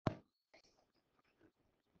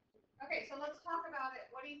Okay, so let's talk about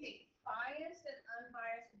it. What do you think? Biased and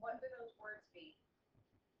unbiased, what do those words mean?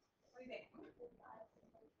 What do you think?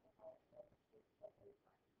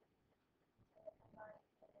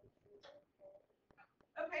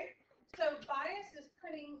 Okay, so bias is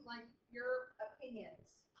putting like your opinions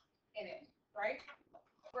in it, right?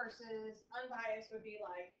 Versus unbiased would be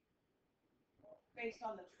like based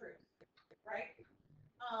on the truth, right?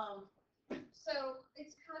 So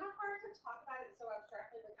it's kind of hard to talk about it so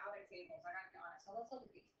abstractly without examples, I gotta be honest. So let's look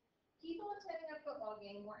at these. People attending a football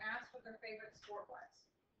game were asked what their favorite sport was.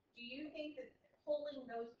 Do you think that polling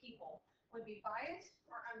those people would be biased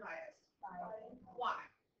or unbiased? Biased. Why?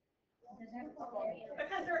 Because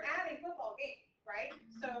they're at a football game, right?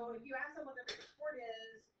 So if you ask them what their favorite sport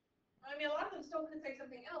is, I mean, a lot of them still could say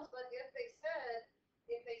something else, but if they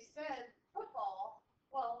said football,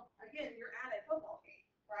 well, again, you're at a football game,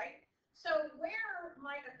 right? So where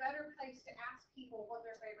might a better place to ask people what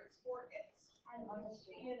their favorite sport is?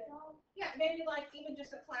 Yeah, maybe like even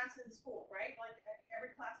just a class in school, right? Like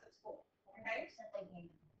every class at school, okay? Except the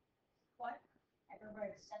game. What?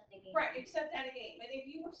 Everybody except the game. Right, except at a game. And if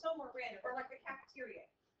you were somewhere random, or like the cafeteria,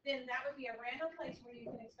 then that would be a random place where you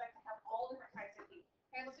can expect to have all different types of people.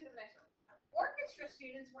 Okay, let's do the next one. Orchestra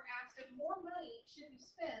students were asked if more money should be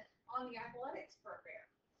spent on the athletics program.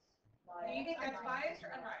 Do you think that's biased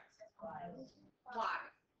or unbiased? Biased. Why?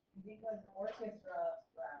 Because orchestra,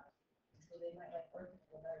 so they might like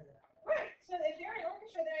orchestra better than that. Right, so if you're in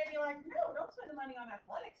orchestra, then they'd be like, no, don't spend the money on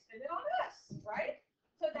athletics, spend it on us, right?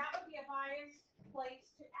 So that would be a biased place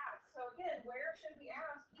to ask. So again, where should we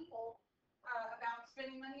ask people about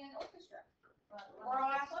spending money in orchestra? Or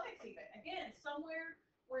on athletics even. Again, somewhere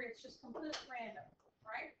where it's just completely random,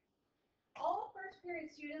 right? All first period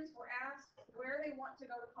students were asked where they want to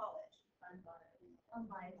go to college.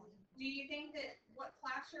 Unbiased. Do you think that what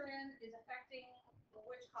class you're in is affecting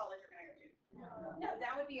which college you're going to go to? No,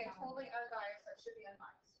 that would be a totally unbiased, that should be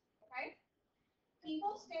unbiased, okay?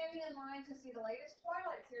 People standing in line to see the latest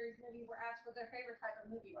Twilight series movie were asked what their favorite type of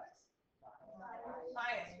movie was.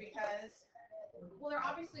 Biased, because, well, they're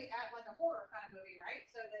obviously at like a horror kind of movie, right?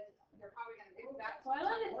 So then they're probably going to pick that.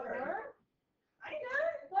 Twilight is horror? I know.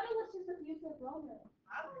 I thought it was just abusive romance.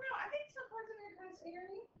 I don't know. I think some parts of it are kind of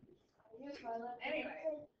scary. Yeah, Twilight. Anyway.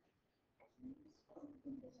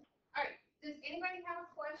 All right. Does anybody have a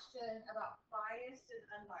question about biased and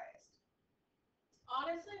unbiased?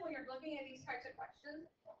 Honestly, when you're looking at these types of questions,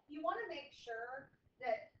 you want to make sure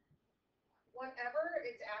that whatever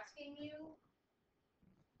it's asking you,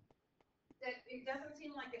 that it doesn't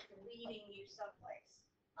seem like it's leading you someplace.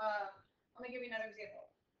 Let me give you another example.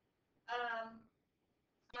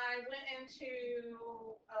 I went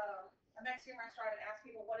into a Mexican restaurant and asked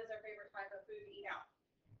people what is their favorite type of food to eat out.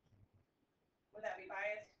 Would that be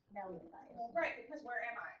biased? That would be biased. Right, because where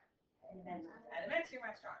am I? At a Mexican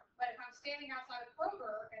restaurant. But if I'm standing outside of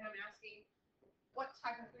Kroger and I'm asking what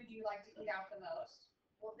type of food do you like to eat out the most,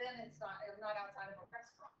 well then I'm not outside of a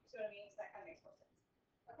restaurant. You see what I mean? So that kind of makes more sense.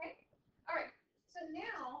 Okay? All right. So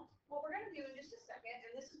now what we're going to do in just a second,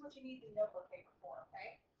 and this is what you need the notebook paper for,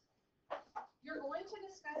 okay? You're going to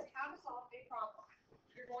discuss how to solve a problem.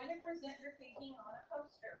 You're going to present your thinking on a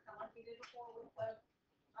poster, kind of like we did before with the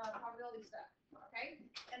probability stuff, okay?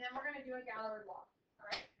 And then we're going to do a gallery walk,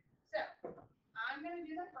 all right? So I'm going to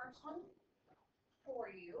do the first one for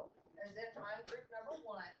you, as if I'm group number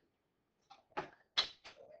 1.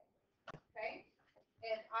 Okay?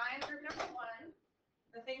 And I'm group number 1,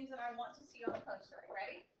 the things that I want to see on the poster.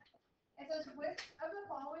 Ready? It says, which of the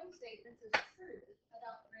following statements is true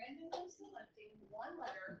about randomly selecting one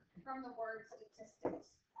letter from the word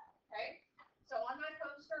statistics? Okay? So on my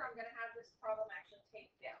poster, I'm going to have this problem actually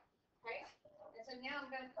taped down. Okay? And so now I'm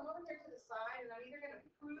going to come over here to the side, and I'm either going to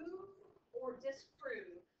prove or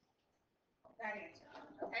disprove that answer.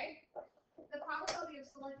 Okay? The probability of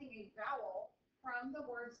selecting a vowel from the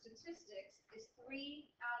word statistics is 3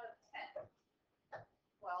 out of 10.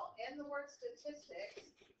 Well, in the word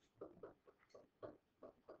statistics,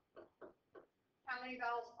 how many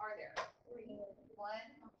vowels are there? 3. 1,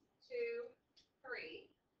 2, 3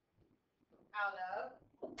 out of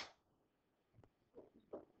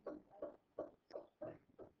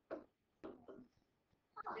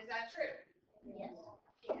Is that true? Yes.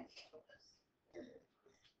 Yes.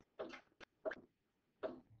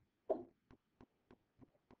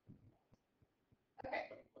 Okay,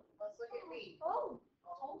 let's look at B. Oh.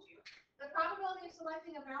 I told you. The probability of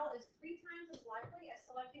selecting a vowel is 3 times as likely as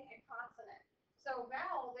selecting a consonant. So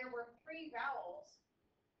vowel, there were 3 vowels.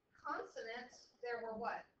 Consonants, there were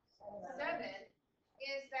what? 7.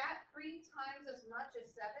 Is that 3 times as much as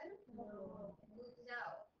 7? No. No.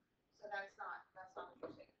 So that's not what you're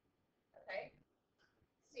saying.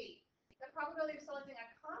 probability of selecting a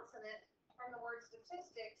consonant from the word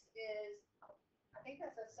statistics is, I think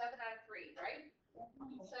that's a 7 out of 3, right?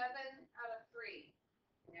 7 out of 3.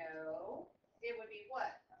 No, it would be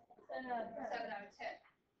what? 7 out of 10.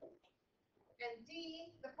 And D,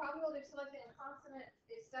 the probability of selecting a consonant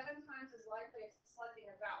is 7 times as likely as selecting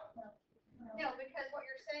a vowel. No, because what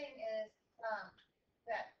you're saying is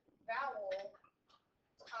that vowel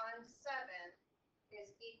times 7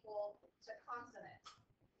 is equal to consonant.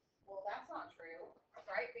 Well, that's not true,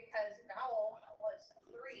 right? Because vowel was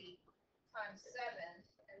 3 times 7,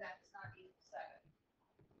 and that does not equal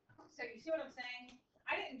 7. So you see what I'm saying?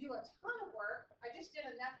 I didn't do a ton of work. I just did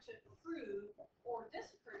enough to prove or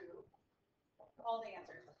disprove all the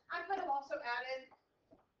answers. I could have also added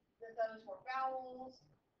that those were vowels.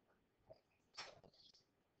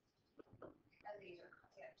 And these are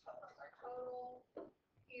total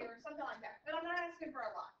here, something like that. But I'm not asking for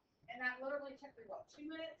a lot. And that literally took me, what, 2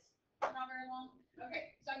 minutes? Not very long.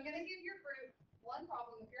 Okay, so I'm going to give your group one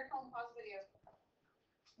problem. If you're at home, pause the video.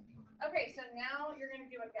 Okay, so now you're going to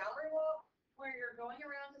do a gallery walk where you're going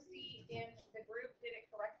around to see if the group did it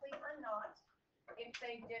correctly or not. If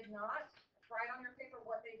they did not, write on your paper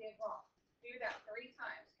what they did wrong. Do that 3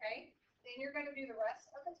 times, okay? Then you're going to do the rest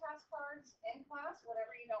of the task cards in class.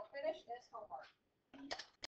 Whatever you don't finish is homework.